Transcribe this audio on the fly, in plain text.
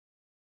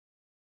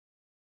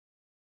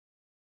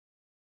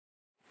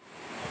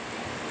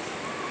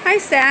Hi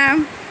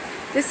Sam,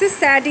 this is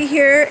Sandy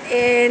here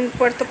in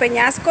Puerto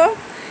Penasco.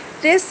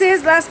 This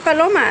is Las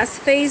Palomas,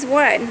 phase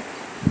 1.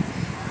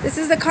 This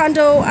is the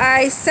condo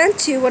I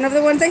sent you, one of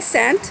the ones I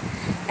sent,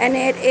 and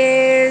it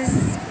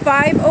is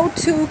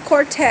 502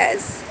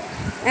 Cortez.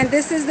 And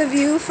this is the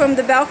view from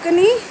the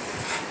balcony.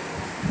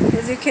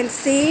 As you can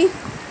see,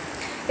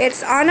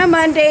 it's on a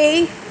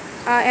Monday,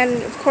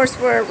 and of course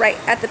we're right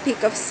at the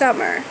peak of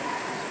summer.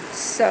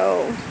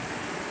 So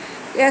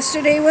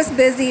yesterday was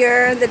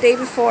busier, the day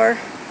before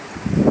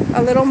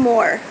a little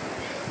more.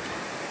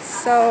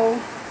 So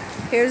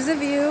here's the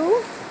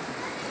view,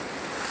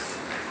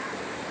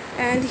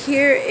 and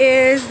here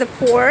is the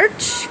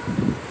porch.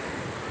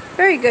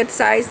 Very good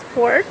sized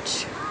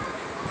porch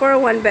for a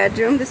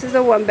 1-bedroom. This is a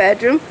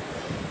 1-bedroom.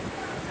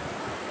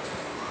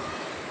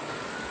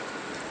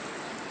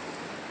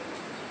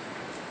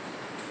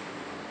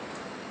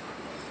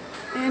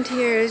 And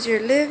here is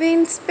your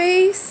living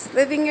space,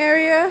 living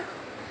area,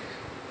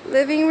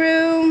 living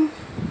room.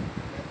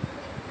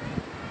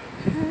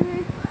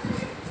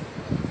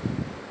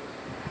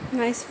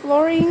 Nice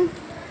flooring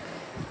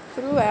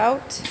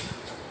throughout.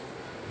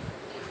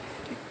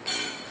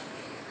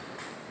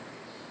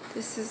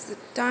 This is the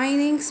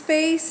dining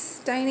space,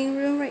 dining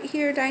room right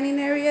here, dining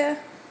area.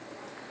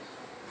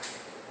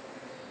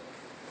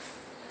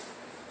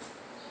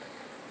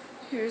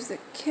 Here's the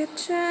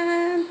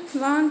kitchen,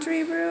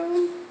 laundry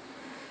room.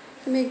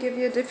 Let me give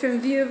you a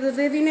different view of the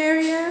living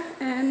area.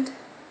 And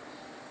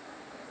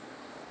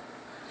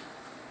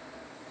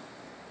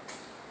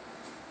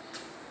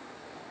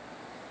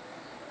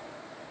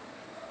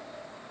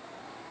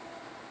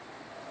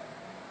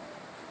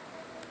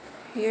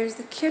here's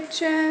the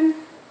kitchen.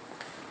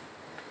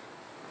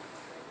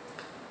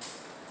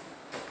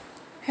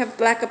 Have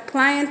black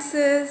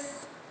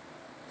appliances,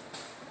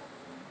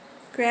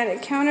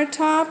 granite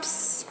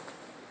countertops.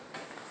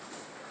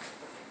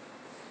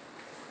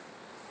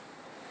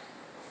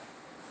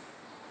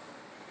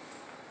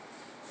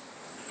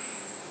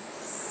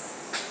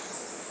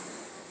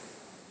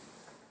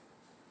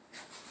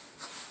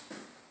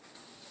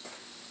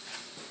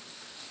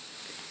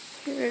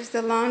 Here's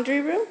the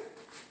laundry room.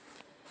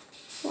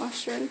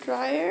 Washer and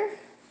dryer.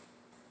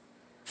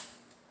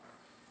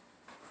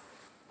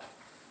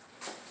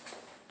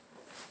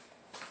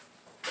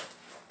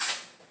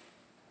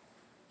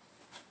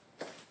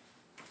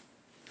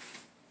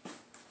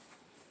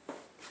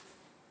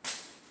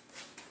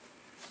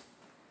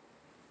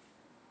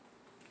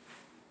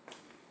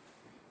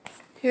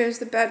 Here's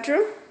the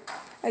bedroom.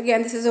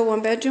 Again, this is a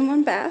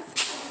 1-bedroom, 1-bath.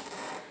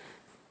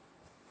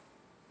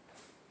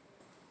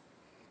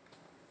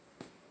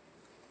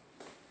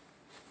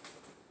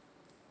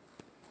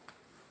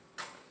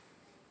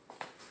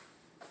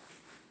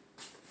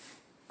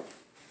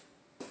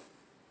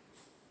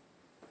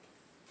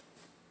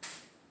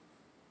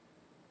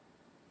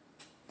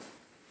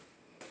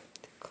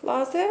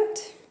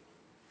 Closet.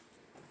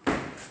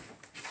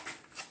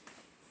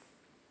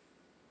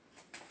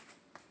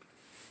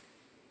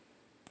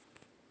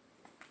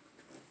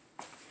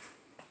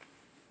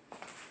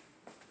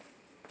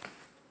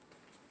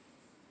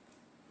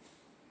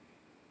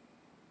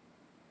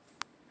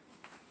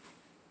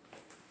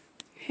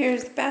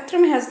 Here's the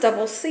bathroom. It has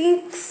double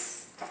sinks.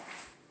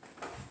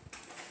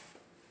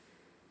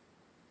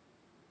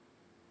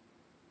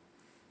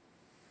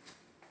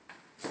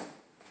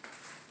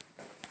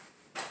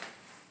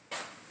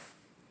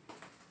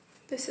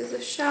 This is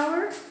a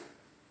shower.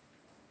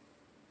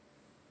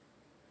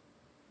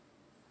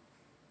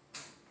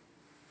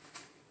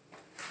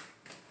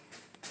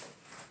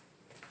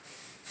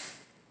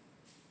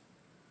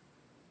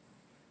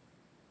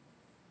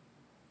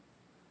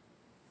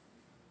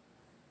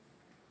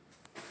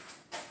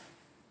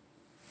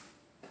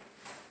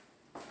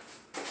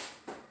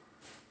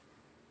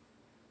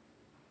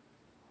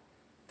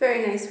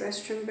 Very nice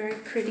restroom, very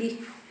pretty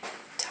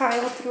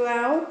tile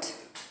throughout.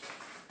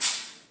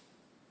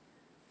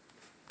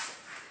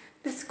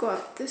 Let's go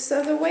up this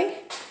other way.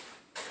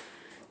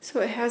 So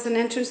it has an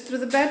entrance through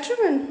the bedroom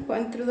and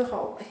one through the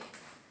hallway.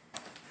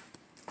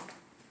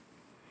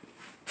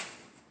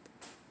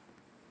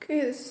 Okay,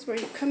 this is where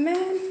you come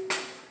in.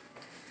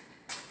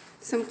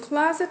 Some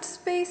closet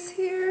space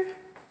here.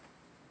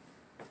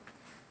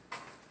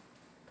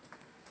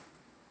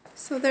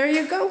 So there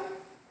you go.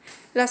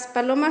 Las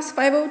Palomas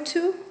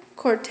 502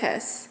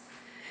 Cortez.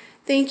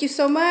 Thank you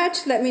so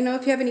much. Let me know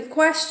if you have any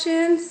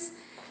questions,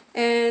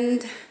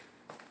 and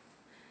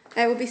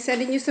I will be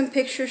sending you some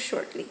pictures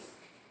shortly.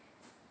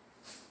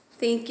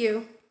 Thank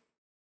you.